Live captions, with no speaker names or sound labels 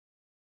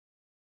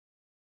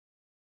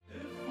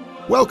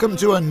Welcome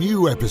to a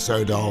new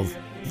episode of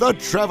The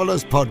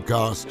Travelers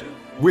Podcast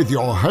with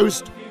your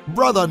host,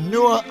 Brother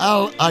Noor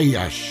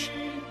Al-Ayash.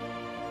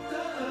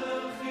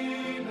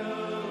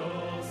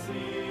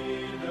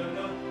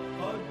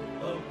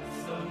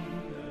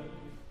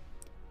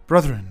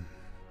 Brethren,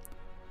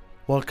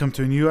 welcome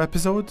to a new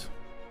episode.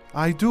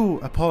 I do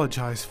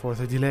apologize for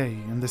the delay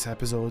in this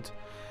episode.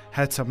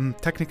 Had some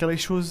technical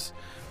issues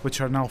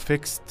which are now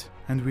fixed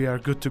and we are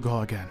good to go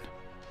again.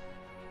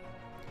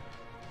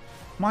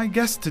 My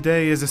guest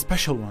today is a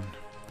special one.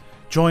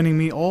 Joining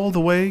me all the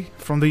way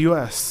from the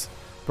US,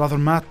 Brother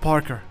Matt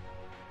Parker.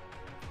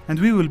 And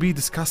we will be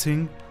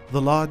discussing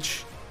the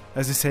Lodge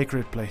as a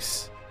sacred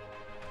place.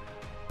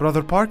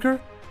 Brother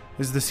Parker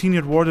is the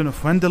Senior Warden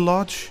of Wendell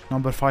Lodge,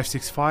 number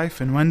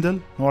 565 in Wendell,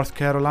 North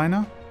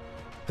Carolina,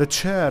 the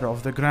Chair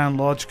of the Grand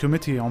Lodge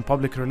Committee on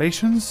Public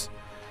Relations,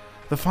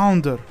 the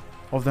founder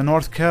of the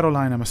North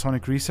Carolina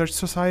Masonic Research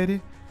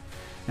Society,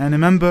 and a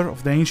member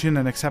of the ancient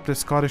and accepted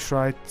Scottish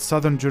Rite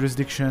Southern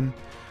Jurisdiction,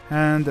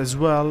 and as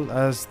well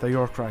as the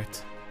York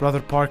Rite.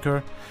 Brother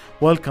Parker,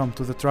 welcome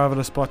to the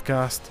Travelers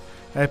Podcast.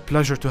 A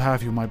pleasure to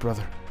have you, my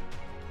brother.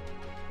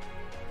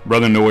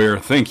 Brother Noor,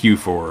 thank you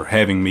for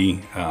having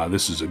me.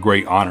 This is a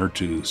great honor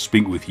to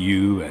speak with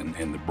you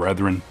and the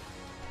brethren.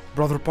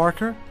 Brother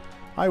Parker,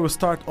 I will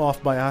start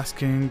off by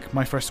asking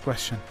my first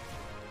question.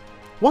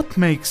 What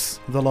makes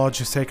the Lodge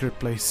a sacred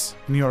place,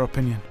 in your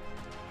opinion?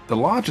 The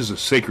Lodge is a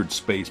sacred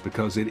space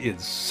because it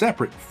is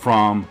separate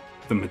from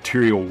the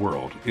material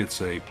world.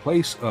 It's a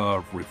place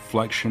of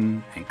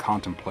reflection and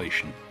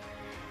contemplation.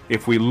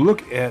 If we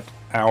look at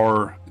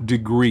our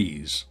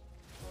degrees,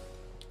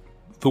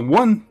 the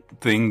one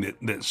thing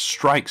that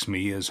strikes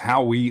me is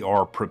how we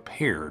are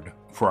prepared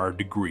for our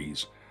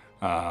degrees.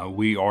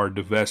 We are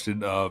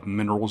divested of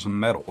minerals and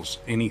metals,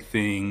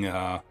 anything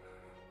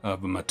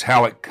of a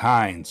metallic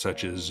kind,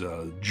 such as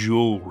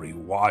jewelry,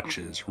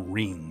 watches,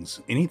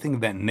 rings, anything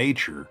of that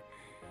nature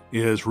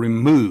is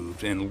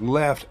removed and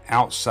left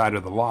outside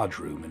of the lodge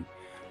room. And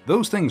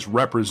those things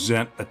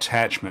represent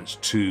attachments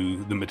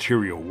to the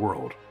material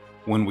world.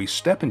 When we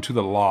step into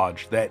the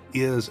lodge, that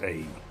is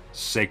a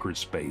sacred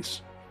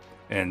space.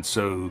 And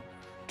so,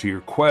 to your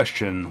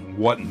question,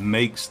 what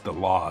makes the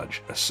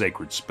lodge a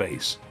sacred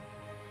space?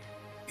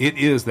 It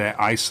is that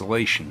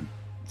isolation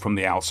from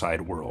the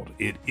outside world.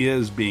 It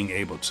is being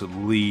able to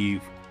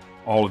leave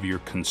all of your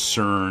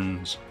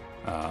concerns,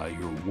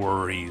 your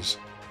worries,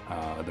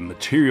 the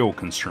material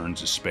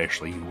concerns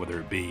especially, whether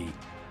it be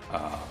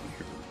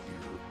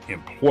your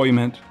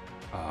employment,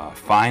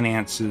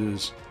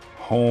 finances,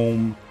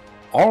 home,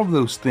 all of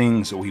those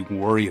things that we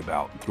worry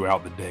about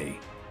throughout the day.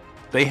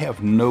 They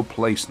have no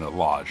place in the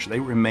lodge. They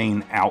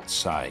remain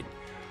outside.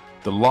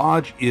 The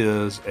lodge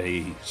is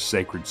a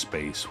sacred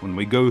space. When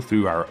we go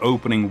through our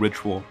opening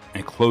ritual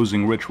and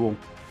closing ritual,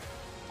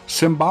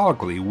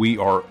 symbolically we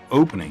are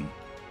opening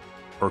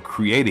or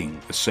creating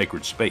a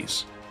sacred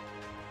space.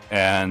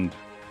 And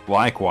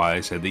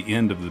likewise, at the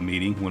end of the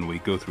meeting, when we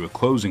go through a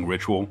closing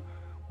ritual,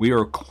 we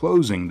are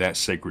closing that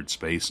sacred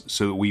space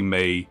so that we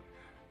may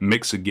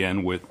mix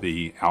again with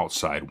the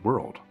outside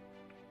world.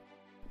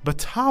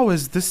 But how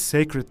is this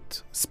sacred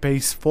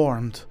space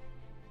formed?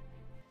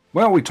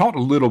 Well, we talked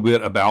a little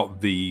bit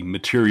about the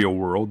material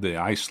world, the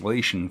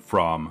isolation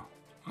from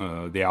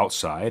the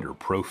outside or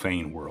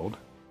profane world.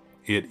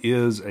 It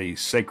is a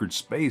sacred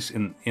space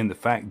in the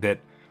fact that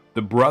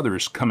the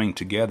brothers coming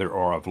together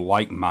are of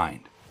like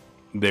mind.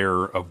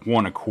 They're of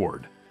one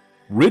accord.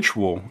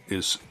 Ritual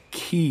is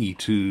key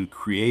to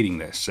creating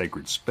that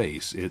sacred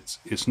space.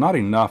 It's not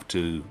enough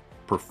to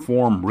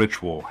perform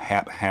ritual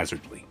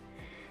haphazardly.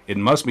 It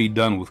must be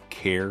done with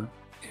care.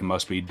 It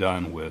must be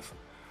done with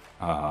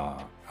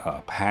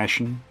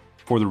passion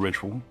for the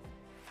ritual.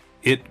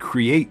 It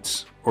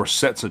creates or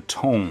sets a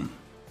tone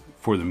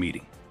for the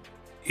meeting.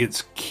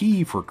 It's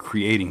key for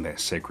creating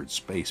that sacred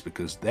space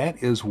because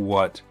that is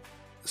what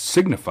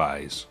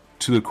signifies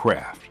to the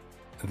craft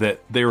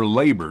that their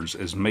labors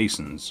as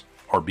Masons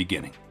are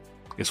beginning.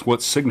 It's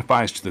what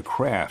signifies to the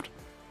craft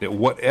that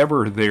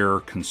whatever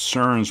their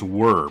concerns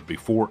were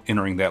before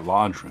entering that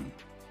lodge room,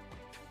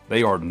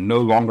 they are no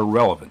longer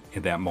relevant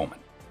in that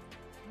moment.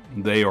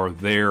 They are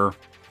there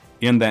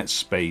in that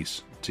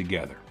space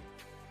together.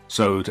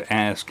 So to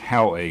ask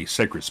how a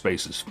sacred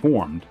space is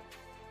formed,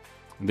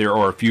 there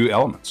are a few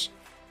elements.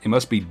 It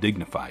must be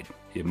dignified.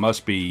 It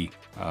must be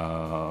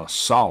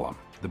solemn.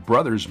 The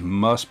brothers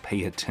must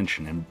pay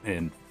attention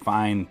and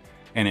find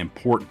an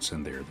importance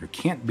in there. There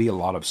can't be a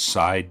lot of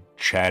side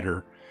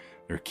chatter.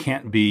 There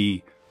can't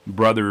be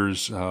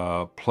brothers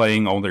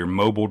playing on their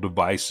mobile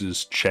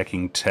devices,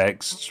 checking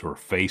texts or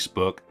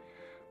Facebook.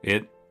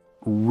 It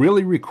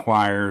really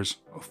requires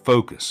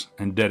focus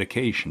and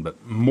dedication,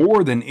 but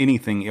more than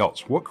anything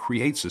else, what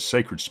creates a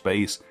sacred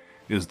space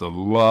is the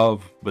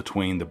love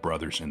between the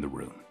brothers in the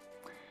room.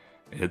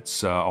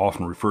 It's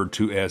often referred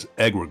to as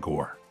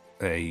egregore,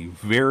 a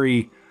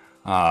very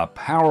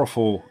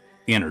powerful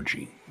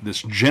energy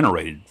that's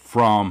generated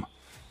from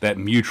that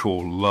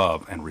mutual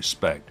love and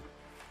respect.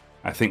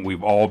 I think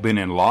we've all been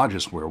in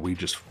lodges where we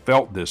just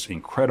felt this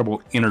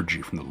incredible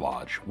energy from the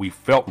lodge. We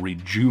felt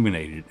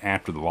rejuvenated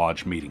after the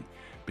lodge meeting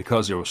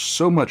because there was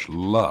so much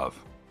love.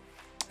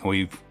 And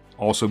we've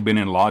also been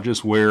in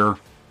lodges where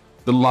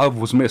the love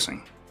was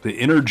missing. The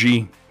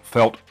energy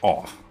felt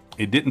off.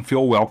 It didn't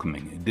feel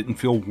welcoming. It didn't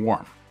feel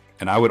warm.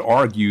 And I would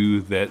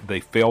argue that they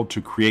failed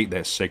to create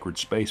that sacred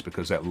space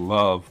because that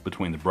love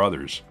between the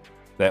brothers,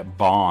 that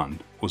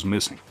bond, was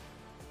missing.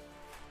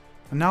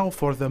 And now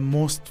for the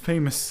most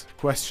famous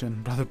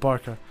question, Brother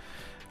Parker.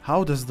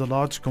 How does the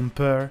lodge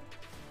compare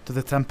to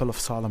the Temple of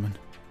Solomon?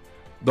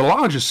 The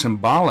lodge is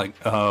symbolic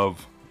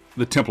of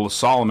the Temple of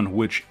Solomon,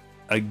 which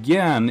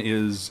again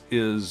is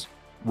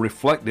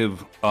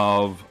reflective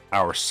of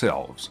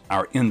ourselves,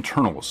 our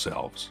internal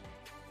selves.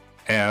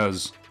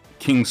 As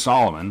King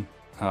Solomon,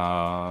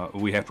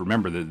 we have to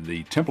remember that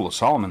the Temple of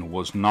Solomon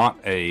was not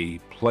a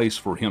place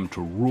for him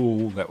to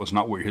rule. That was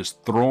not where his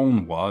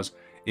throne was.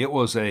 It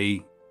was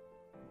a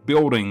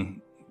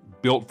building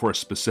built for a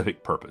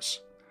specific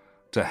purpose,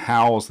 to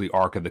house the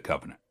Ark of the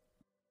Covenant.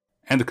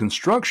 And the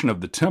construction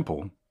of the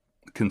temple,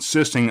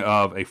 consisting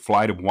of a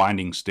flight of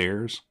winding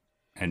stairs,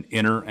 an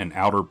inner and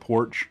outer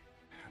porch,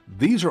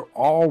 these are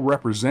all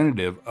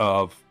representative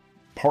of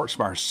parts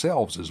of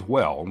ourselves as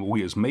well.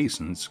 We as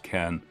Masons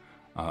can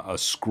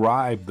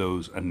ascribe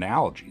those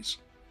analogies.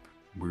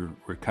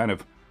 We're kind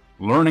of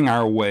learning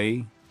our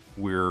way.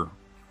 We're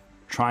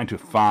trying to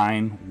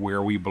find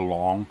where we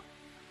belong.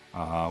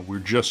 We're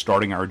just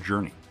starting our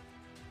journey.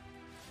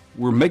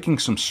 We're making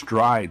some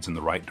strides in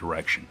the right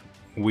direction.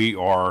 We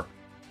are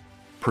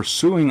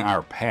pursuing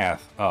our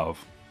path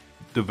of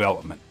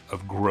development,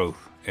 of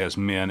growth as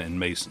men and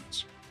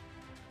Masons.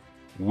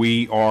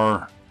 We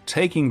are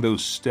taking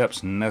those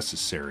steps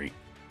necessary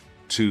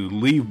to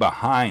leave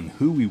behind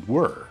who we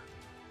were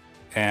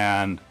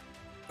and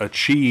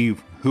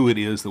achieve who it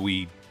is that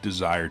we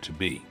desire to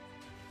be.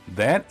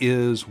 That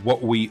is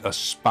what we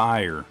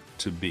aspire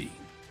to be.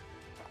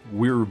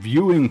 We're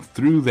viewing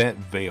through that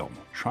veil,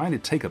 trying to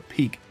take a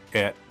peek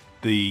at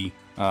the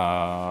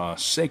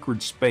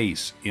sacred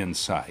space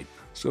inside.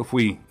 So if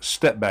we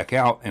step back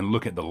out and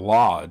look at the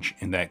lodge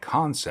in that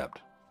concept,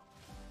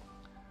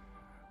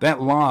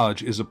 that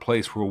lodge is a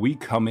place where we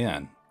come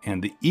in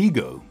and the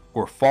ego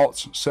or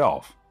false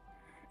self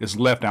is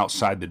left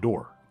outside the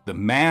door. The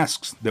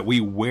masks that we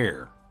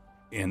wear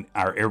in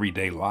our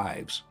everyday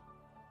lives,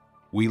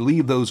 we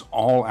leave those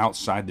all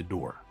outside the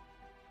door.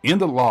 In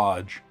the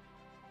lodge,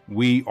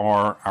 we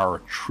are our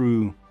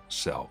true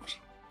selves.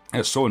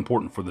 That's so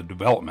important for the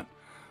development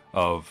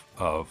of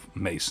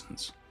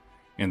Masons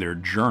in their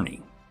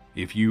journey.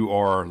 If you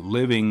are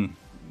living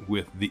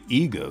with the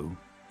ego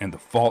and the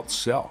false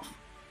self,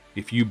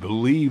 if you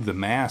believe the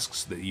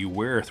masks that you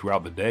wear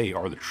throughout the day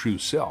are the true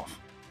self,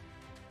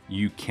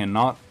 you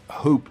cannot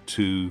hope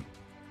to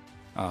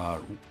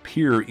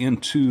peer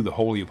into the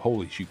Holy of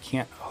Holies. You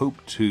can't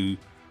hope to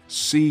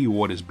see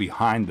what is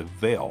behind the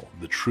veil,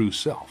 the true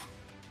self.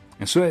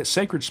 And so that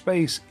sacred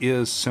space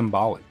is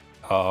symbolic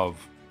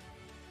of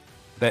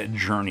that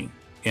journey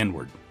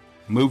inward,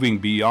 moving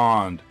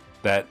beyond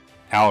that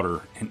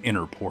outer and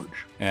inner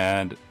porch.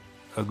 And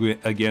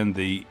again,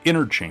 the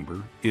inner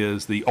chamber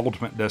is the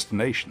ultimate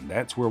destination.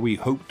 That's where we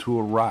hope to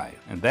arrive.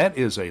 And that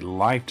is a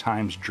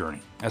lifetime's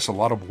journey. That's a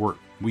lot of work.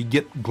 We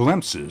get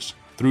glimpses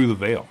through the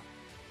veil,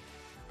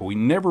 but we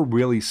never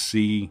really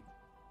see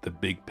the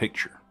big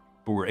picture.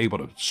 But we're able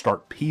to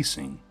start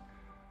piecing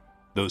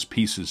those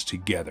pieces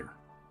together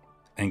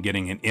and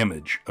getting an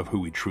image of who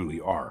we truly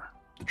are,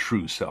 the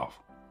true self.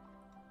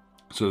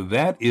 So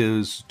that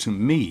is, to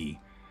me,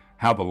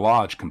 how the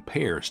lodge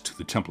compares to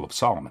the Temple of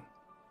Solomon.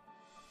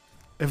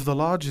 If the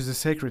lodge is a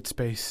sacred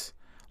space,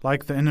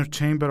 like the inner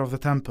chamber of the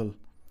temple,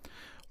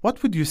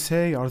 what would you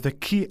say are the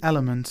key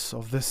elements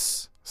of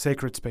this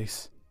sacred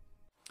space?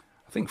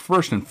 I think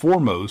first and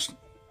foremost,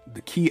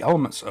 the key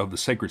elements of the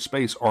sacred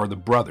space are the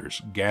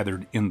brothers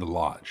gathered in the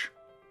lodge.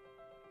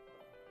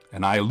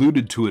 And I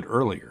alluded to it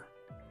earlier.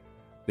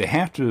 They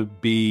have to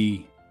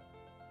be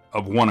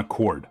of one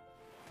accord.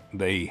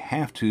 They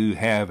have to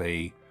have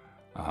a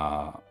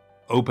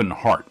open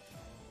heart.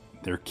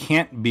 There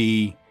can't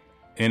be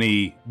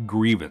any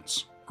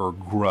grievance or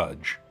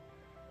grudge.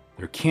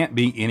 There can't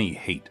be any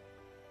hate.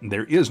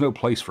 There is no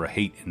place for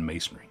hate in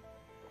Masonry.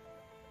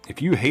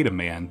 If you hate a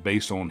man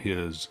based on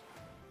his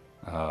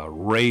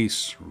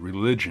race,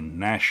 religion,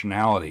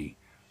 nationality,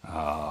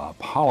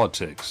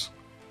 politics,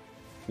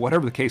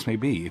 whatever the case may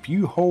be, if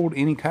you hold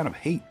any kind of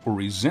hate or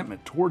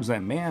resentment towards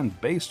that man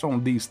based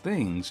on these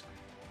things,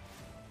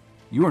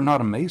 you are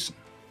not a Mason.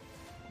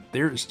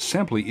 There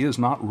simply is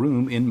not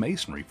room in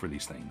Masonry for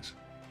these things.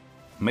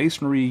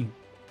 Masonry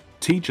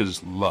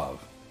teaches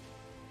love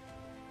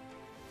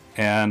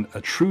and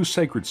a true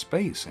sacred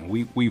space, and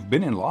we've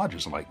been in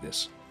lodges like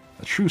this.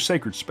 A true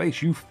sacred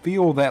space, you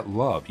feel that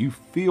love, you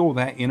feel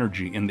that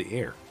energy in the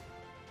air.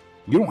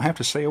 You don't have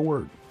to say a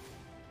word.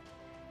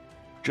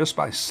 Just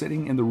by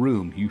sitting in the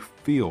room, you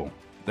feel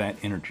that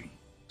energy.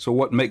 So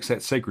what makes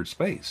that sacred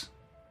space?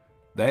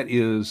 That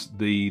is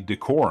the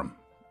decorum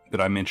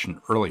that I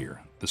mentioned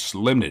earlier, the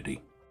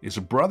solemnity, is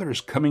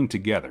brothers coming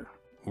together,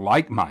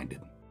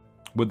 like-minded,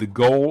 with the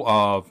goal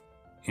of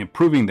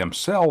improving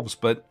themselves,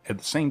 but at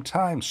the same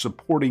time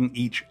supporting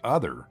each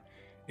other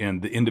in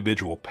the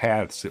individual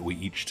paths that we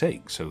each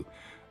take. So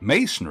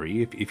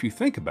Masonry, if you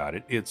think about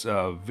it, it's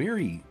a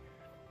very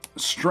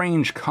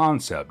strange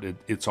concept.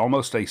 It's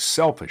almost a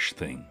selfish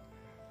thing.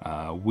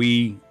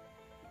 We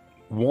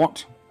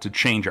want to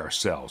change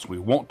ourselves. We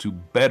want to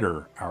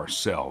better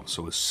ourselves.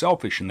 So it's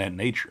selfish in that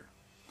nature.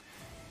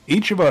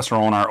 Each of us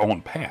are on our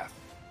own path.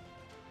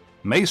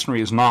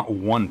 Masonry is not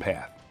one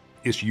path.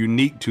 It's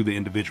unique to the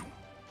individual.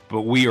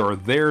 But we are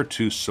there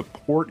to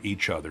support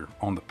each other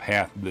on the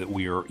path that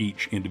we are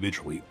each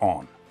individually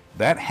on.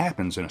 That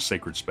happens in a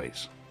sacred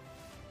space.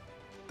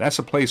 That's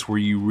a place where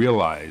you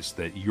realize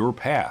that your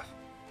path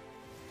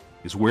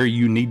is where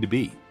you need to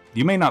be.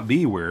 You may not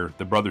be where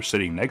the brother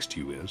sitting next to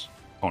you is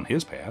on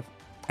his path,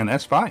 and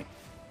that's fine.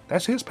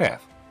 That's his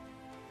path.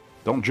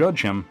 Don't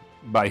judge him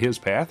by his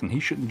path, and he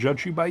shouldn't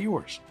judge you by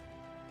yours.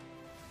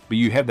 But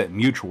you have that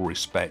mutual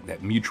respect,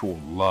 that mutual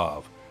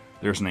love.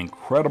 There's an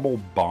incredible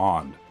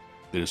bond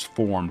that is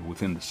formed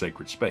within the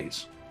sacred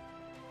space.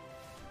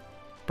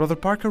 Brother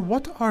Parker,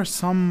 what are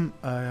some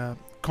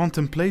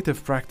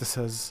contemplative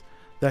practices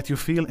that you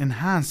feel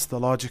enhance the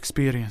lodge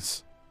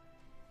experience?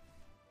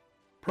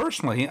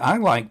 Personally, I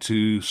like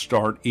to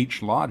start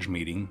each lodge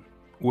meeting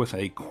with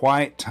a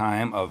quiet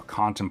time of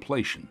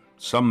contemplation.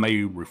 Some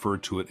may refer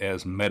to it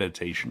as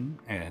meditation,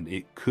 and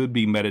it could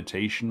be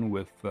meditation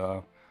with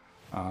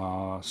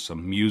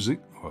some music,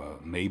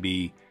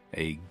 maybe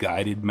a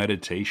guided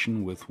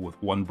meditation with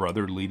one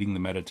brother leading the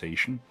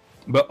meditation.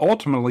 But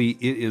ultimately,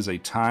 it is a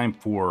time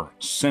for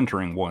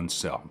centering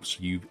oneself. So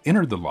you've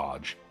entered the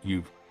lodge,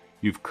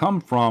 you've come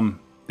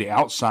from the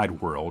outside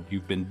world,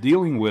 you've been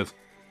dealing with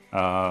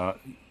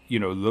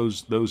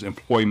those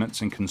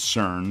employments and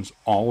concerns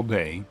all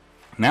day.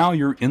 Now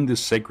you're in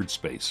this sacred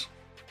space.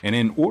 And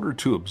in order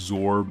to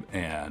absorb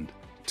and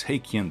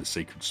take in the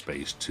sacred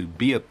space, to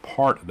be a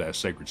part of that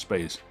sacred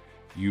space,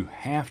 you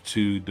have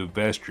to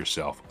divest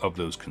yourself of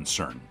those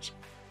concerns.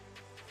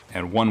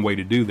 And one way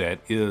to do that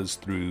is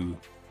through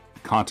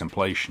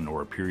contemplation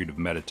or a period of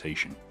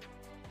meditation.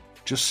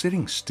 Just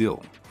sitting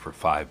still for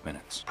 5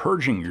 minutes,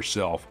 purging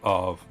yourself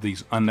of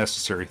these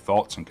unnecessary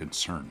thoughts and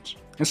concerns.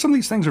 And some of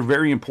these things are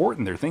very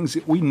important. They're things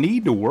that we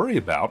need to worry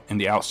about in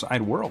the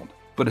outside world.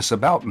 But it's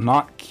about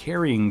not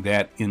carrying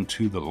that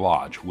into the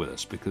lodge with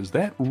us, because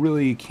that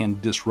really can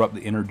disrupt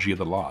the energy of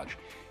the lodge.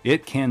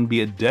 It can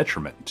be a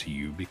detriment to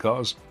you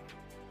because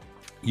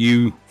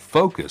you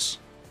focus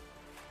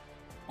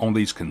on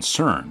these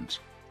concerns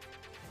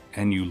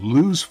and you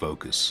lose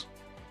focus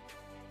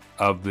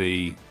of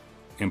the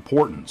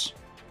importance,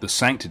 the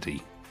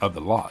sanctity of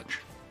the lodge.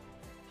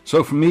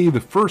 So for me,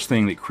 the first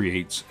thing that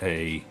creates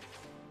a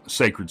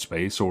sacred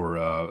space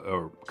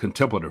or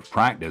contemplative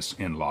practice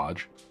in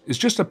lodge is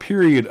just a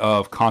period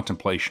of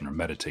contemplation or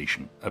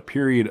meditation, a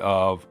period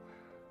of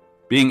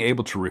being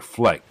able to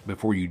reflect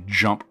before you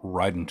jump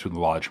right into the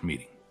lodge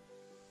meeting.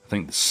 I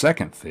think the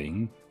second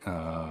thing,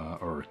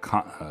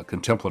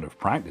 contemplative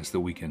practice that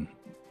we can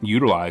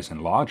utilize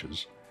in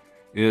lodges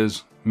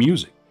is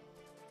music.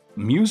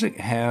 Music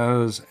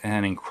has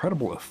an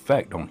incredible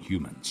effect on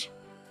humans.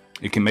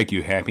 It can make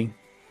you happy.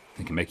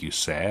 It can make you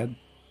sad.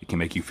 It can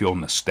make you feel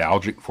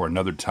nostalgic for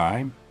another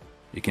time.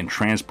 It can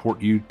transport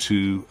you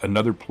to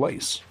another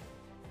place.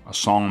 A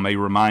song may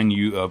remind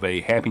you of a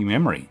happy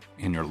memory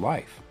in your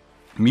life.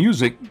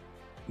 Music,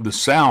 the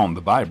sound,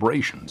 the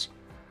vibrations,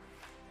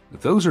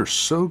 those are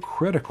so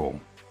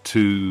critical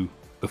to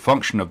the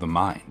function of the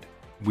mind.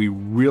 We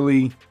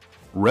really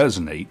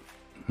resonate,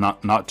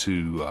 not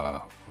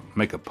to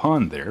make a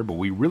pun there, but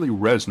we really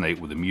resonate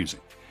with the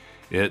music.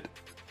 It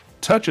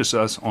touches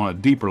us on a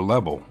deeper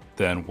level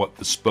than what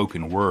the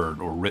spoken word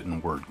or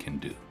written word can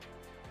do.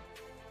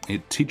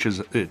 It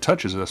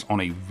touches us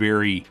on a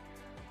very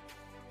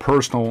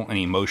personal and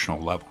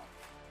emotional level.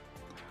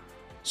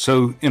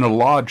 So in a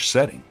lodge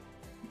setting,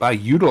 by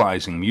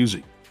utilizing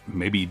music,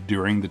 maybe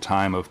during the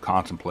time of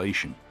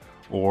contemplation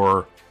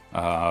or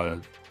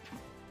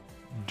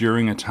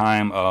during a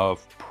time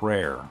of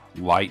prayer,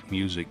 light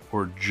music,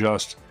 or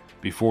just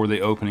before the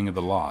opening of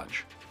the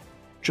lodge,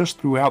 just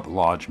throughout the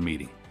lodge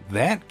meeting,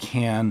 that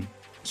can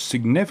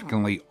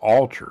significantly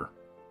alter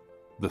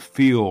the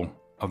feel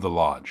of the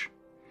lodge.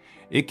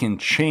 It can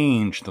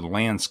change the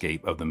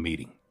landscape of the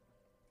meeting.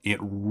 It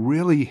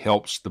really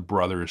helps the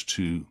brothers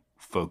to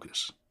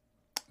focus.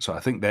 So I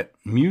think that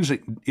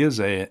music is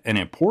an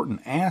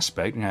important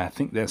aspect, and I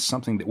think that's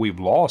something that we've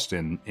lost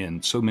in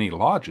so many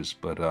lodges.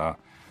 But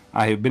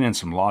I have been in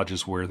some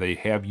lodges where they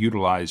have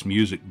utilized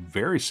music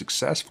very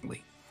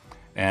successfully,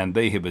 and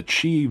they have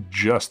achieved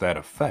just that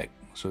effect.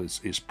 So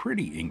it's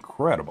pretty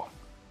incredible.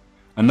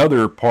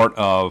 Another part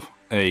of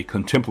a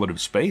contemplative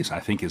space, I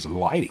think, is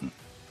lighting.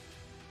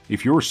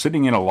 If you're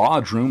sitting in a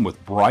lodge room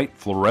with bright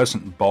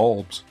fluorescent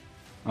bulbs,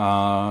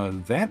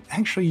 that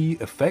actually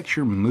affects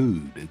your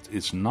mood.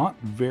 It's not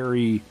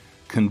very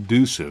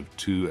conducive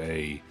to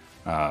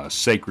a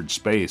sacred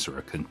space or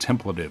a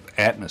contemplative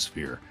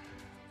atmosphere.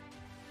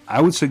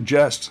 I would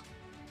suggest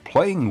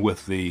playing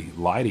with the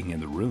lighting in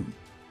the room.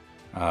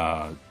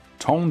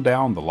 Tone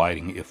down the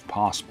lighting if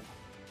possible.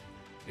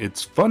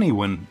 It's funny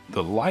when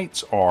the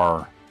lights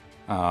are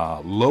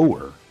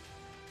lower,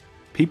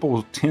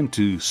 people tend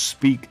to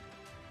speak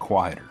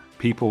quieter.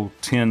 People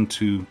tend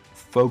to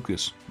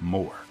focus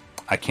more.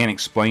 I can't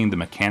explain the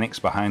mechanics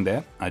behind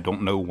that. I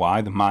don't know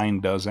why the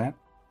mind does that,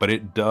 but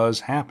it does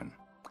happen.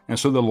 And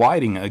so the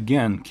lighting,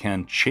 again,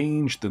 can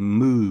change the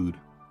mood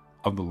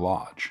of the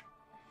lodge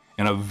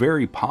in a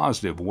very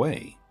positive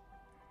way.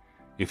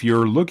 If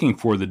you're looking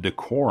for the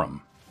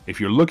decorum,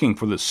 if you're looking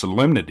for the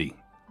solemnity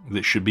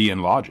that should be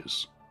in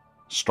lodges,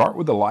 start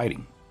with the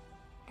lighting.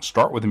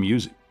 Start with the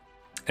music.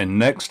 And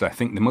next, I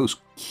think the most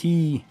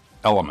key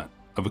element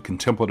of a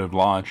contemplative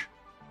lodge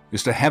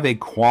is to have a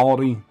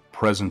quality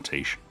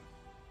presentation.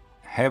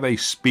 Have a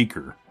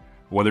speaker,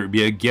 whether it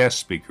be a guest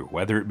speaker,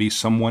 whether it be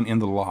someone in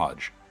the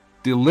lodge,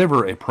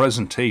 deliver a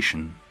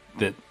presentation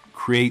that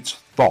creates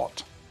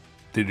thought,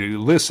 that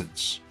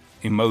elicits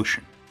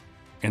emotion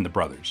in the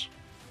brothers.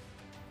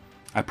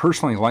 I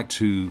personally like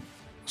to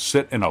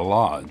sit in a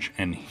lodge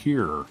and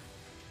hear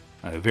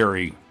a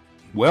very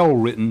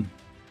well-written,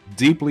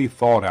 deeply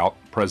thought-out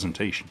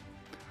presentation.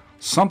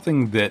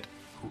 Something that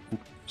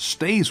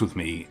stays with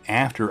me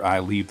after I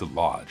leave the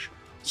lodge.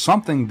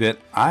 Something that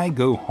I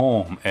go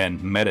home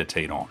and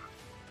meditate on.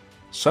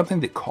 Something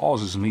that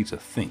causes me to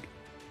think.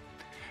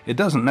 It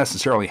doesn't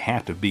necessarily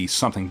have to be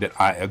something that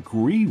I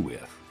agree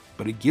with,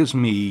 but it gives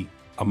me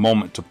a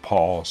moment to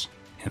pause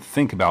and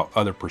think about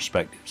other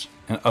perspectives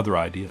and other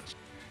ideas.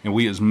 And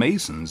we as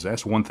Masons,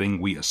 that's one thing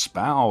we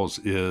espouse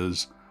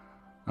is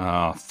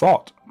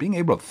thought. Being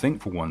able to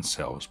think for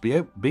oneself.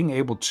 Being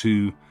able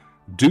to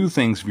do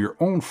things of your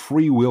own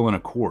free will and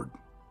accord.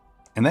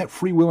 And that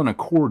free will and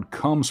accord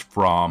comes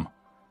from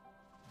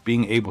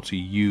being able to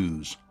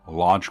use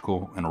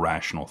logical and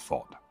rational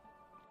thought.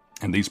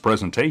 And these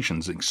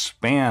presentations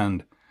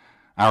expand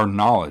our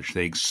knowledge.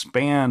 They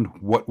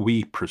expand what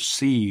we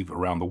perceive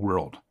around the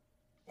world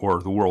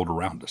or the world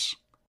around us.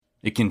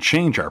 It can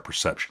change our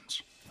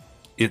perceptions.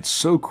 It's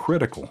so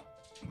critical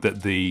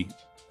that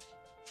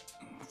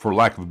for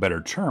lack of a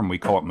better term, we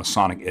call it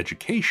Masonic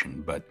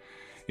education, but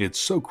it's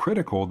so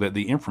critical that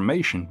the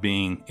information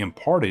being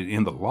imparted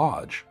in the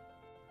lodge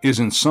is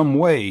in some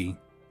way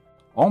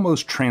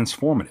almost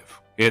transformative.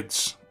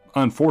 It's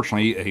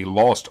unfortunately a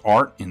lost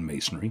art in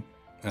Masonry.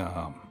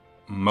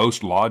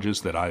 Most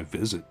lodges that I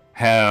visit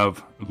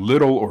have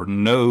little or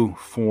no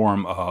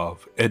form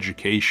of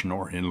education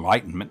or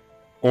enlightenment.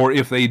 Or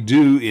if they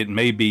do, it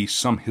may be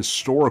some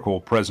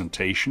historical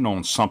presentation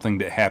on something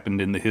that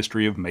happened in the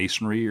history of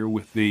Masonry or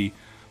with the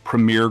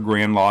premier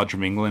Grand Lodge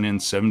of England in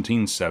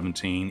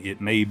 1717.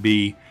 It may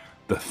be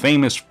the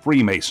famous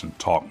Freemason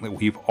talk that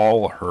we've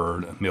all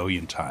heard a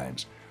million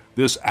times.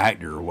 This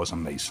actor was a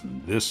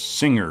Mason. This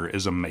singer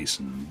is a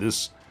Mason.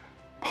 This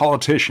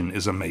politician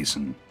is a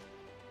Mason.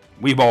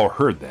 We've all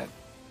heard that.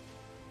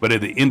 But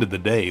at the end of the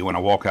day, when I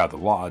walk out of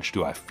the lodge,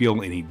 do I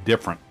feel any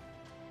different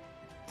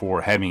for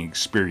having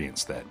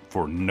experienced that,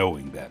 for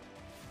knowing that?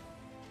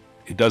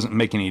 It doesn't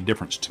make any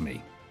difference to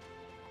me.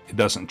 It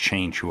doesn't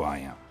change who I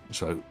am.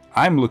 So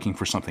I'm looking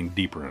for something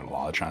deeper in a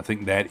lodge, and I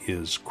think that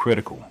is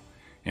critical,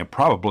 and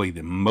probably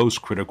the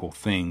most critical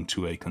thing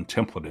to a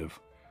contemplative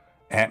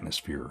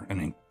atmosphere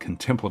and a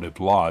contemplative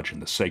lodge in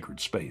the sacred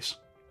space.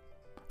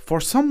 For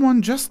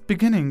someone just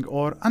beginning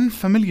or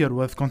unfamiliar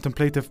with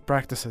contemplative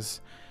practices,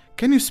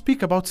 can you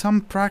speak about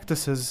some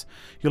practices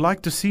you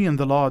like to see in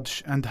the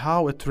lodge and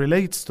how it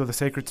relates to the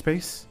sacred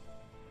space?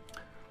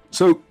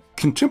 So,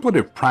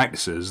 contemplative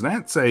practices,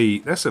 that's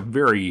a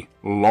very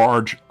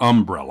large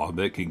umbrella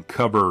that can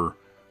cover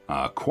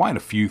quite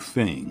a few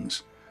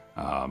things.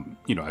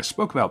 I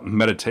spoke about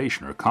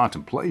meditation or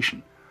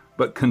contemplation,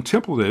 but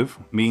contemplative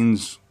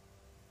means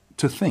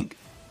to think,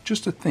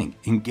 just to think,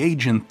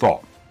 engage in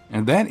thought.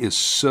 And that is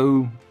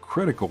so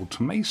critical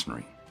to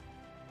Masonry.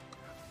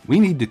 We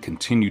need to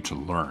continue to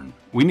learn.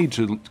 We need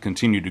to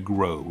continue to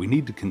grow. We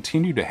need to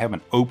continue to have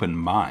an open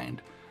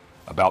mind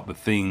about the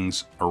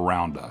things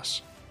around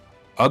us,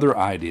 other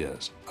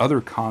ideas, other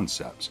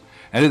concepts.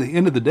 And at the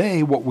end of the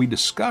day, what we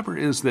discover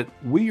is that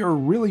we are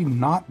really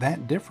not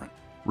that different.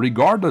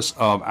 Regardless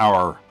of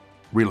our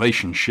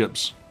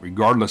relationships,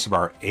 regardless of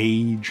our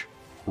age,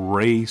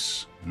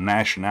 race,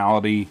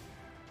 nationality,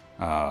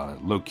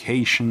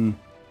 location,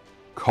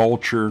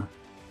 culture,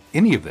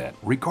 any of that,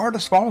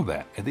 regardless of all of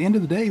that, at the end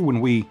of the day, when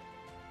we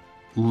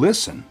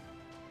listen,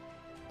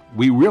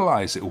 we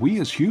realize that we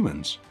as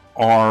humans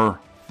are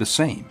the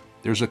same.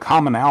 There's a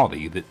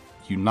commonality that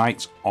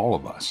unites all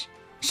of us.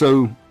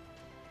 So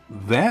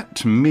that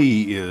to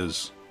me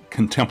is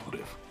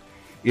contemplative.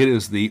 It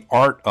is the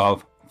art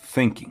of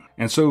thinking.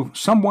 And so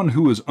someone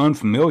who is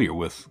unfamiliar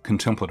with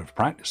contemplative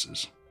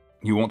practices,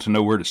 you want to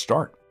know where to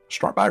start.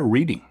 Start by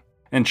reading.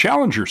 And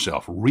challenge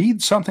yourself.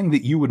 Read something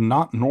that you would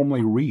not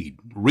normally read.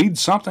 Read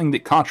something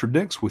that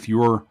contradicts with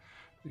your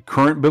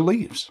current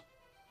beliefs.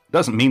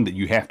 Doesn't mean that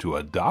you have to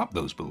adopt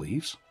those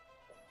beliefs.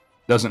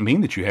 Doesn't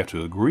mean that you have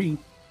to agree.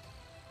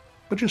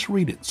 But just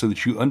read it so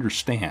that you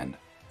understand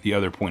the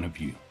other point of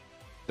view.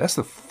 That's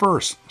the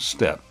first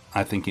step,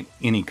 I think, in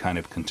any kind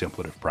of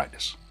contemplative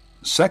practice.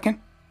 Second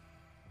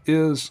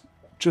is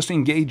just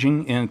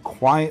engaging in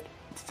quiet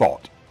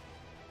thought,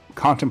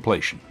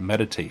 contemplation,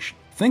 meditation.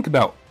 Think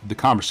about the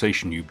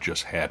conversation you've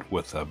just had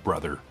with a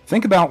brother.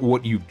 Think about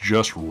what you've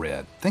just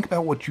read. Think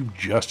about what you've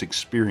just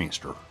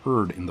experienced or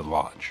heard in the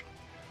lodge.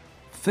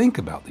 Think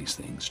about these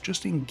things.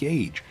 Just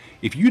engage.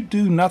 If you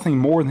do nothing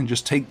more than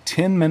just take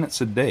 10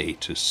 minutes a day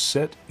to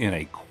sit in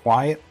a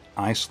quiet,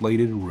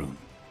 isolated room,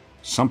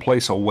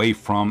 someplace away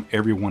from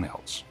everyone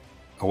else,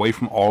 away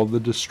from all the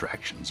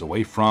distractions,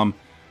 away from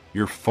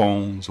your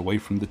phones, away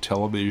from the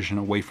television,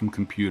 away from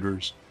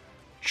computers,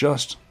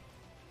 just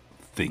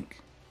think.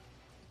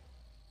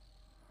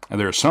 And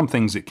there are some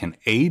things that can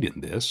aid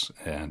in this,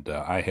 and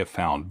I have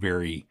found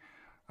very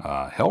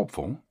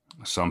helpful.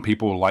 Some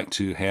people like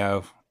to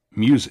have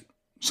music,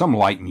 some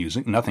light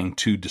music, nothing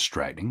too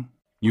distracting.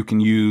 You can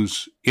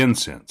use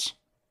incense.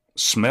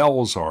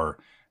 Smells are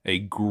a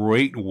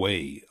great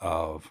way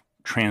of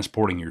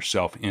transporting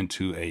yourself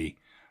into a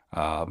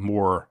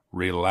more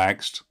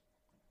relaxed,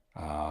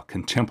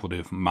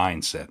 contemplative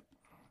mindset.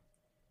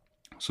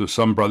 So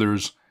some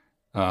brothers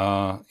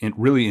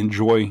really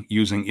enjoy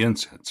using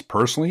incense.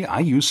 Personally, I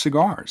use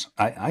cigars.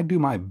 I do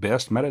my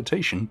best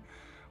meditation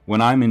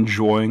when I'm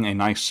enjoying a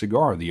nice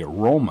cigar, the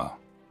aroma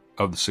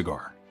of the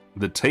cigar,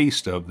 the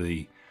taste of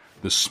the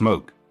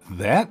smoke.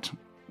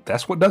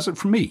 That's what does it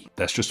for me.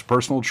 That's just a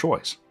personal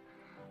choice.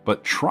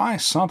 But try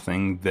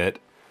something that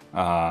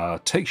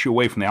takes you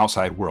away from the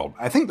outside world.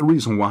 I think the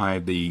reason why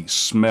the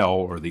smell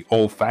or the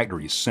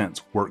olfactory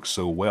sense works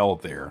so well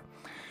there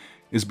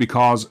is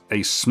because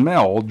a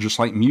smell, just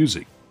like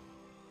music,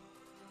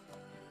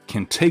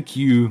 can take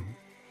you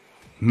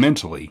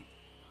mentally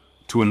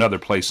to another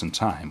place and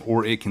time,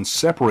 or it can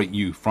separate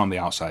you from the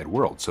outside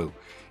world. So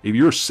if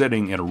you're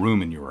sitting in a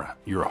room in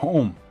your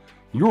home,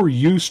 you're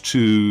used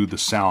to the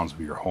sounds of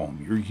your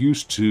home. You're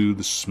used to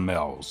the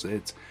smells.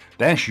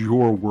 That's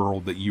your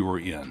world that you are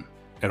in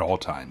at all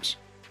times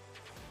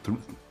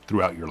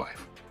throughout your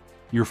life.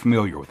 You're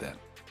familiar with that.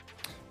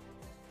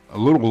 A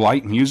little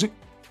light music,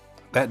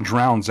 that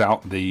drowns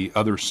out the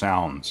other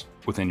sounds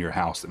within your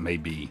house that may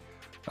be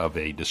of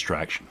a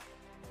distraction.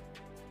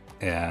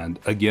 And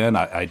again,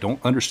 I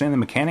don't understand the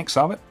mechanics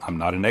of it. I'm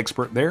not an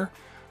expert there.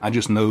 I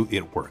just know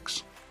it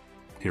works.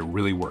 It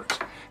really works.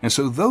 And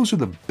so those are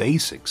the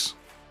basics.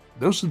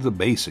 Those are the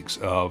basics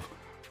of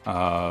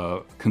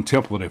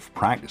contemplative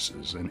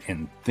practices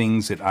and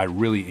things that I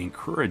really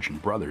encourage in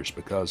brothers,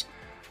 because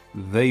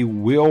they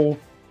will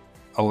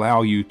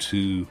allow you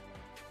to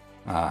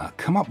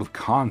come up with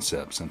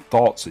concepts and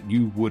thoughts that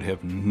you would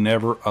have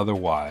never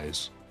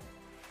otherwise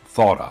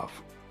thought of.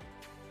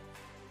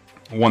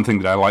 One thing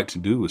that I like to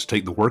do is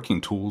take the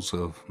working tools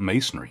of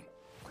Masonry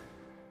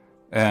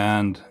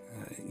and,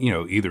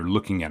 either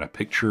looking at a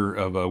picture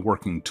of a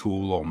working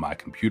tool on my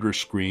computer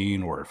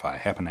screen, or if I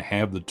happen to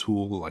have the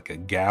tool like a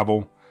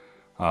gavel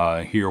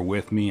here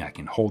with me, I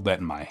can hold that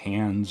in my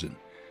hands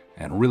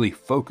and really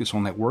focus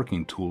on that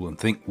working tool and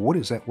think, what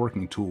is that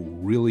working tool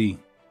really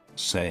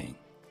saying?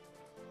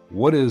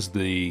 What is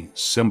the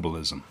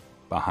symbolism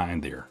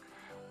behind there?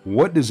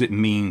 What does it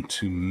mean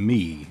to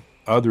me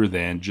other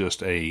than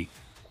just a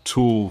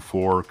tool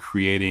for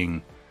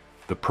creating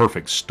the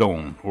perfect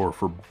stone or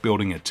for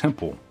building a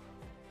temple?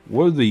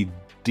 What are the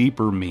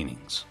deeper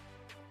meanings?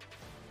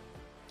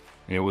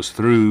 It was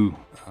through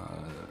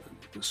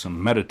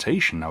some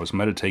meditation. I was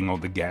meditating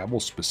on the gavel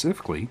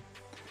specifically,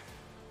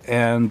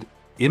 and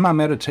in my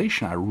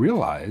meditation I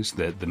realized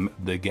that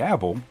the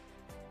gavel,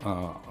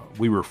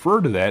 we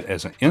refer to that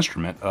as an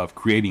instrument of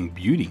creating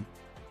beauty,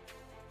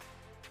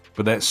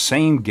 but that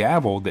same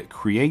gavel that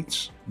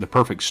creates the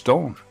perfect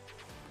stone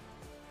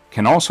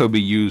can also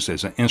be used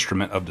as an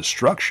instrument of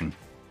destruction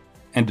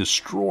and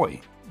destroy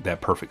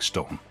that perfect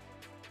stone.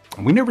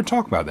 And we never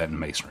talk about that in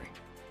Masonry.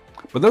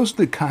 But those are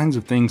the kinds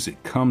of things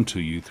that come to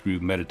you through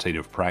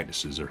meditative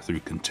practices or through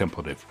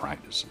contemplative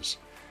practices.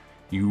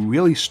 You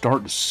really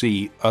start to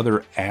see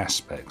other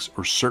aspects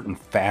or certain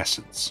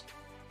facets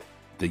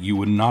that you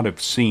would not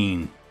have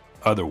seen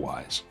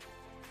otherwise.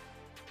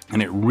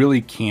 And it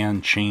really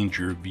can change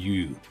your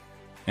view.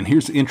 And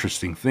here's the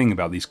interesting thing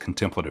about these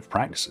contemplative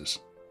practices.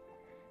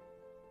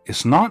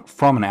 It's not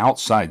from an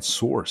outside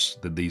source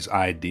that these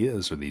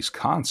ideas or these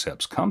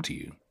concepts come to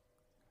you.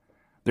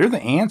 They're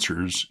the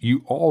answers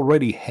you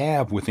already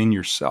have within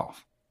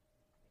yourself.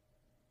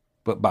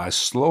 But by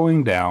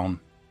slowing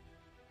down,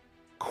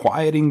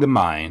 quieting the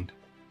mind,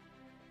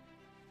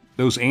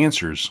 those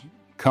answers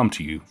come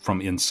to you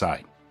from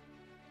inside.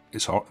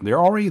 They're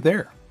already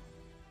there.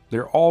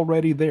 They're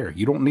already there.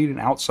 You don't need an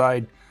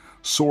outside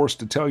source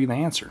to tell you the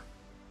answer.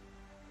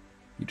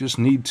 You just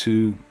need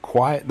to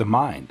quiet the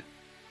mind.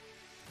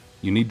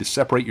 You need to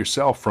separate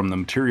yourself from the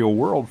material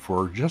world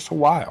for just a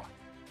while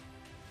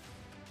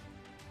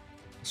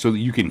so that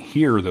you can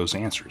hear those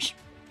answers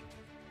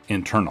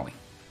internally.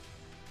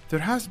 There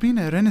has been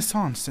a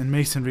renaissance in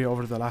Masonry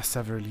over the last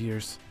several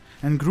years,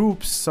 and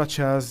groups such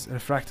as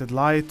Refracted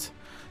Light,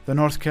 the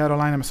North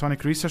Carolina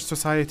Masonic Research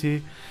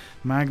Society,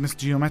 Magnus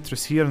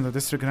Geometris here in the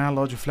District Grand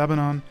Lodge of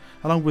Lebanon,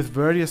 along with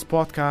various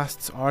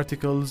podcasts,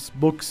 articles,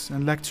 books,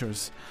 and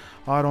lectures,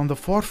 are on the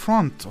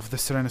forefront of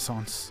this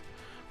renaissance.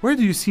 Where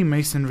do you see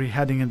Masonry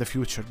heading in the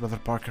future, Brother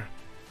Parker?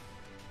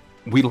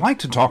 We like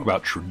to talk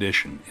about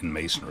tradition in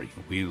Masonry.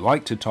 We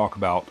like to talk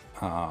about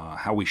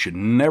how we should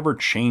never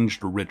change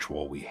the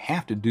ritual. We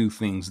have to do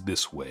things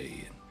this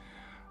way.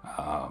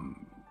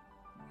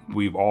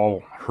 We've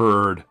all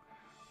heard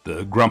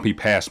the grumpy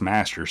past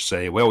masters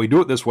say, well, we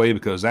do it this way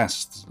because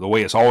that's the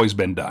way it's always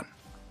been done.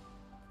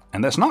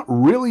 And that's not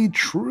really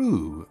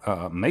true.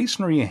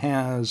 Masonry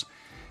has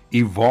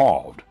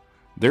evolved.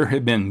 There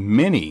have been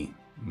many,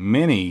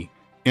 many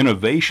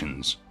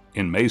innovations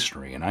in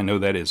Masonry, and I know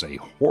that is a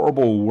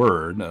horrible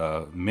word.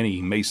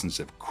 Many Masons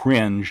have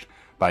cringed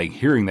by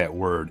hearing that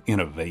word,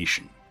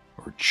 innovation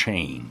or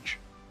change.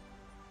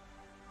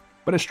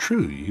 But it's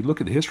true. You look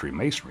at the history of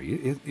Masonry,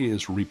 it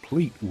is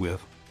replete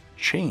with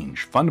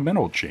change,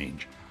 fundamental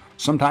change,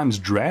 sometimes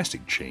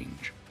drastic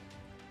change.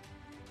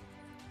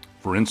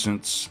 For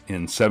instance,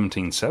 in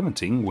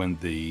 1717, when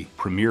the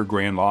premier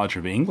Grand Lodge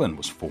of England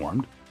was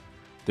formed,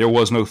 there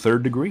was no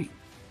third degree.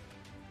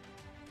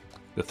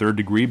 The third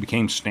degree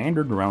became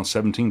standard around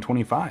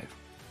 1725.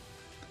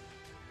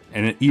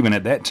 And even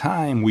at that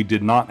time, we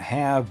did not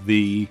have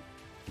the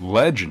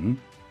legend,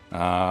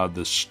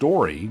 the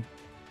story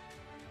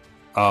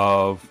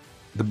of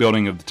the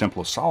building of the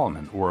Temple of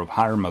Solomon or of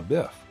Hiram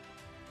Abiff.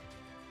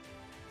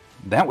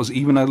 That was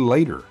even a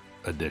later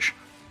addition.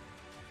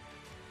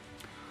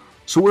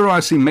 So where do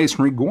I see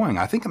Masonry going?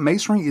 I think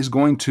Masonry is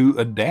going to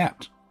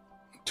adapt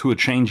to a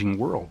changing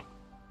world.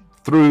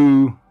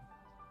 Through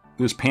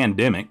this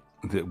pandemic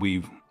that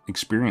we've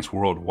experienced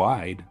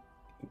worldwide,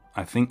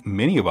 I think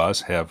many of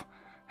us have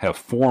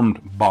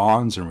formed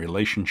bonds and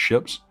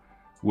relationships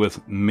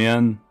with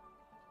men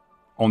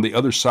on the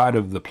other side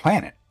of the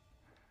planet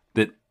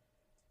that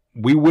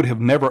we would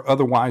have never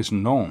otherwise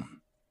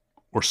known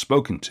or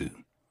spoken to.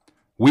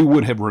 We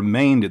would have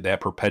remained at that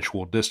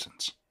perpetual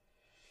distance.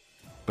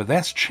 But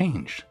that's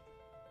changed.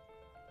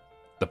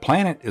 The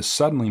planet is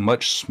suddenly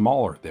much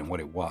smaller than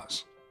what it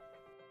was.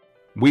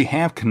 We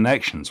have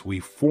connections. We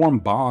form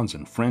bonds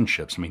and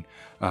friendships. I mean,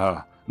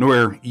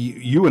 Noor,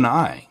 you and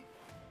I,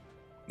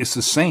 it's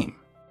the same.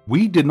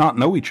 We did not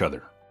know each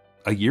other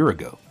a year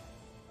ago.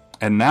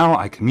 And now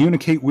I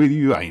communicate with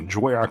you. I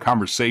enjoy our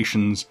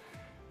conversations.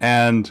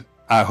 And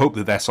I hope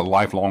that that's a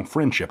lifelong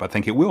friendship. I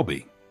think it will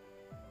be.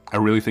 I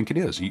really think it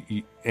is.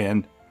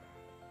 And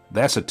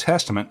that's a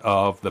testament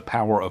of the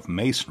power of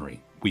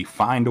Masonry. We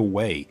find a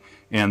way.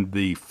 In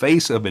the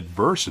face of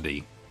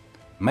adversity,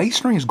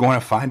 Masonry is going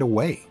to find a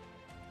way.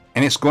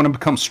 And it's going to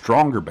become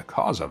stronger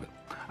because of it.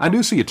 I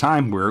do see a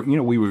time where,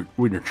 we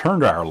return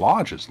to our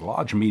lodges.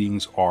 Lodge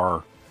meetings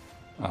are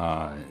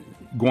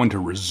going to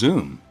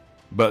resume.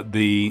 But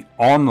the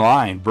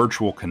online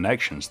virtual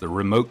connections, the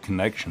remote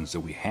connections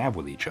that we have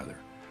with each other,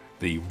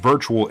 the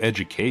virtual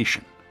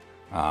education,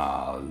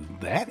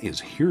 that is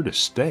here to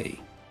stay.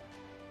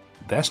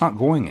 That's not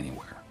going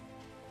anywhere.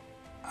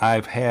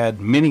 I've had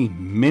many,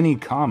 many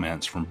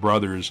comments from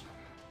brothers,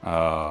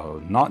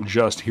 not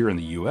just here in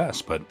the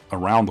U.S., but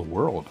around the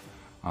world.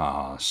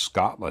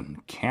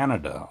 Scotland,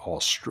 Canada,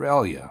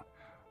 Australia,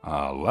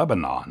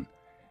 Lebanon,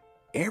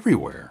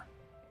 everywhere.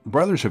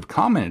 Brothers have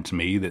commented to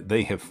me that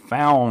they have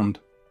found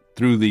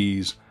through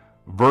these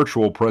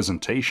virtual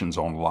presentations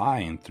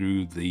online,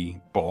 through the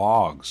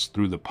blogs,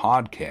 through the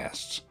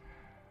podcasts,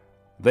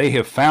 they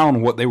have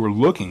found what they were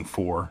looking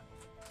for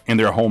in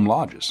their home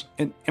lodges.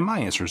 And my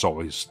answer is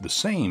always the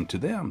same to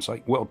them. It's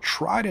like, well,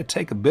 try to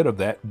take a bit of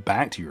that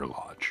back to your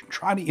lodge.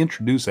 Try to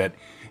introduce that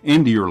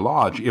into your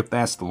lodge if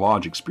that's the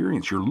lodge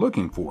experience you're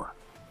looking for.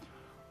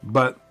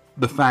 But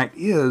the fact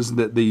is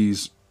that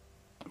these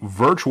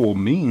virtual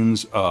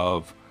means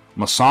of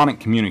Masonic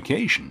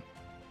communication,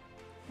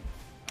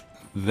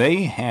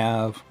 they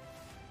have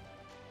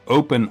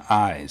opened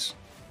eyes.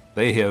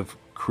 They have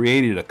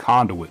created a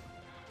conduit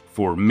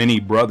for many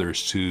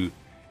brothers to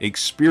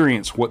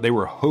experience what they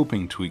were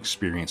hoping to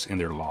experience in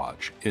their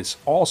lodge. It's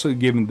also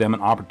giving them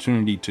an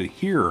opportunity to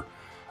hear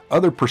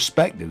other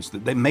perspectives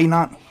that they may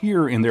not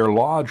hear in their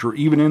lodge or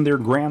even in their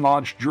Grand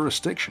Lodge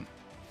jurisdiction.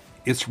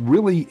 It's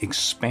really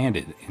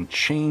expanded and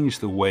changed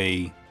the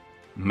way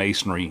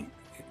Masonry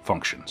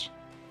functions.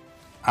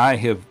 I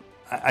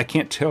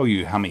can't tell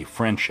you how many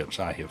friendships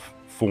I have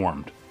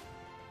formed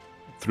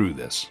through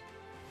this.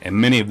 And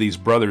many of these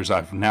brothers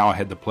I've now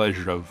had the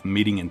pleasure of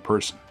meeting in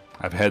person.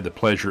 I've had the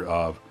pleasure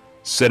of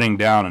sitting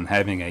down and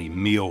having a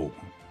meal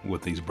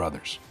with these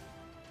brothers,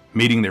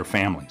 meeting their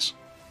families.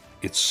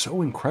 It's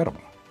so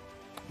incredible.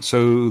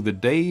 So the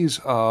days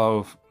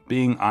of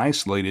being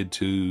isolated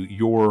to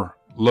your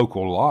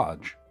local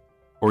lodge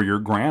or your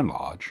Grand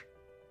Lodge,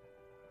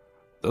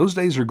 those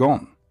days are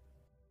gone.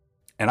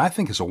 And I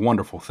think it's a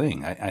wonderful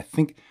thing. I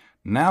think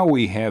now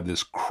we have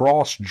this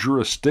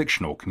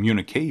cross-jurisdictional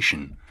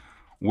communication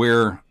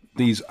where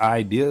these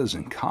ideas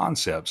and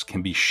concepts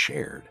can be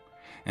shared.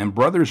 And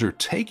brothers are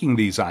taking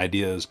these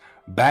ideas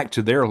back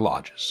to their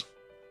lodges.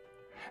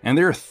 And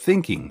they're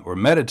thinking or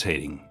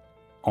meditating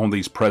on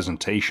these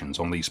presentations,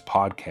 on these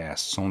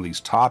podcasts, on these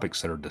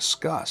topics that are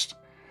discussed.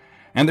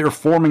 And they're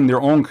forming their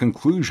own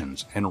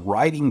conclusions and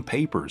writing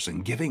papers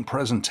and giving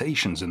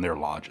presentations in their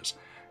lodges.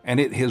 And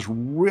it has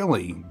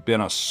really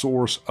been a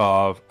source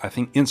of, I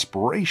think,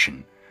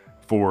 inspiration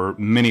for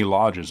many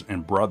lodges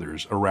and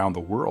brothers around the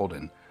world.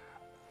 And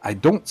I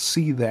don't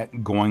see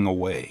that going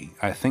away.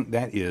 I think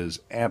that is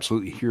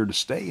absolutely here to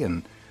stay.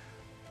 And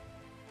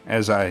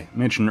as I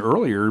mentioned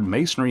earlier,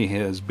 Masonry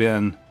has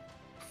been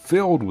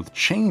filled with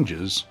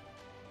changes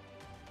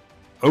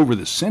over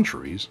the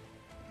centuries.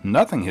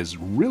 Nothing has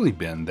really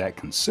been that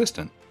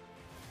consistent.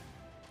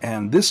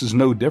 And this is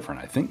no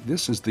different. I think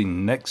this is the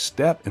next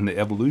step in the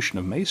evolution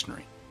of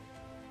Masonry.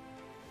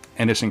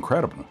 And it's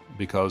incredible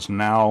because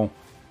now,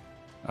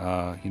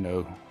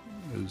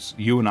 as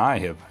you and I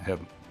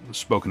have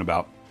spoken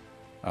about,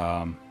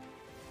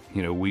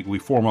 we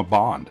form a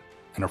bond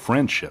and a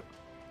friendship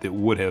that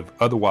would have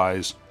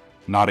otherwise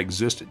not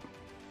existed.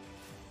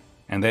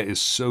 And that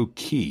is so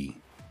key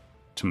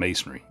to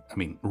Masonry. I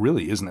mean,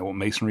 really, isn't that what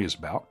Masonry is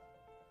about?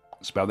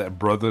 It's about that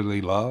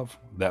brotherly love,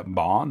 that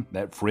bond,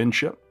 that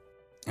friendship.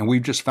 And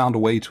we've just found a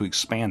way to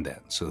expand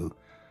that. So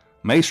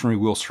Masonry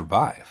will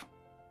survive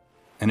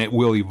and it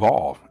will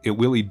evolve. It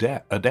will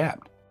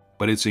adapt.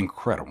 But it's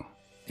incredible.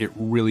 It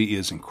really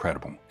is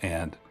incredible.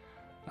 And,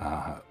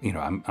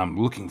 I'm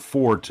looking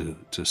forward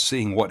to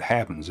seeing what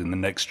happens in the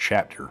next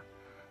chapter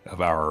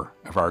of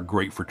our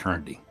great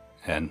fraternity.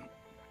 And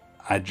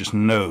I just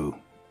know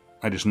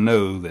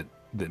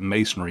that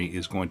Masonry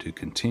is going to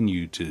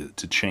continue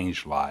to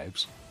change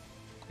lives.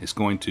 It's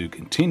going to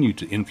continue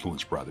to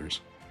influence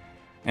brothers.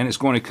 And it's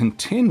going to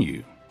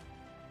continue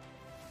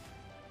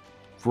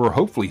for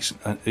hopefully,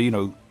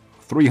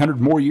 300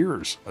 more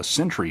years, a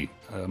century,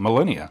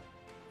 millennia.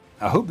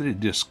 I hope that it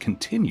just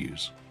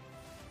continues.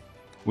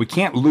 We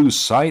can't lose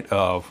sight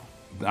of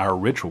our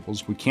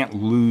rituals. We can't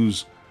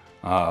lose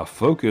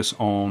focus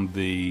on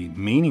the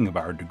meaning of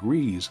our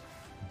degrees.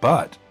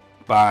 But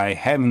by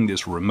having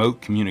this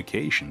remote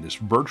communication, this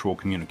virtual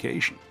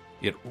communication,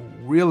 it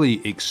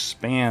really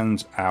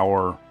expands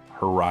our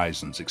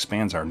horizons,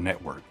 expands our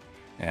network,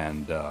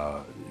 and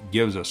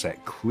gives us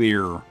that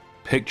clear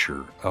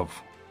picture of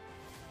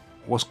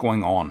what's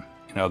going on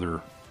in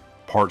other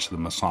parts of the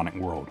Masonic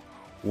world.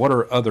 What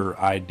are other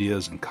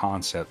ideas and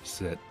concepts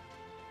that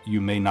you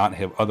may not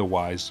have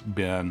otherwise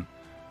been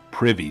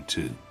privy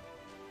to?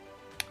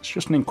 It's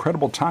just an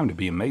incredible time to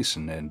be a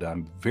Mason, and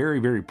I'm very,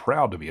 very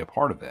proud to be a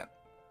part of that.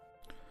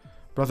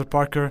 Brother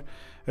Parker,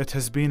 it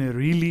has been a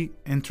really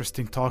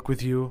interesting talk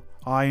with you.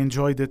 I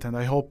enjoyed it, and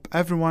I hope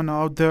everyone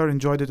out there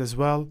enjoyed it as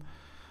well.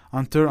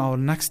 Until our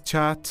next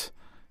chat,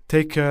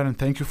 take care, and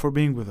thank you for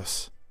being with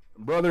us.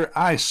 Brother,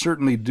 I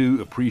certainly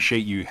do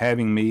appreciate you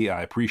having me.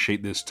 I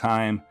appreciate this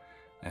time.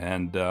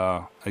 And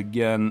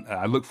again,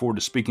 I look forward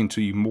to speaking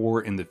to you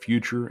more in the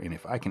future. And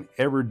if I can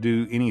ever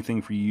do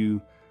anything for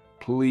you,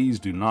 please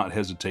do not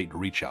hesitate to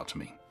reach out to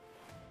me.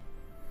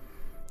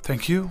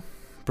 Thank you,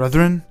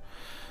 brethren.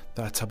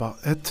 That's about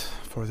it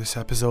for this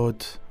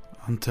episode.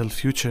 Until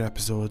future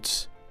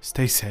episodes,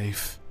 stay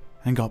safe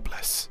and God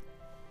bless.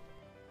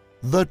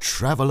 The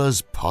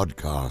Travelers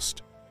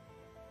Podcast.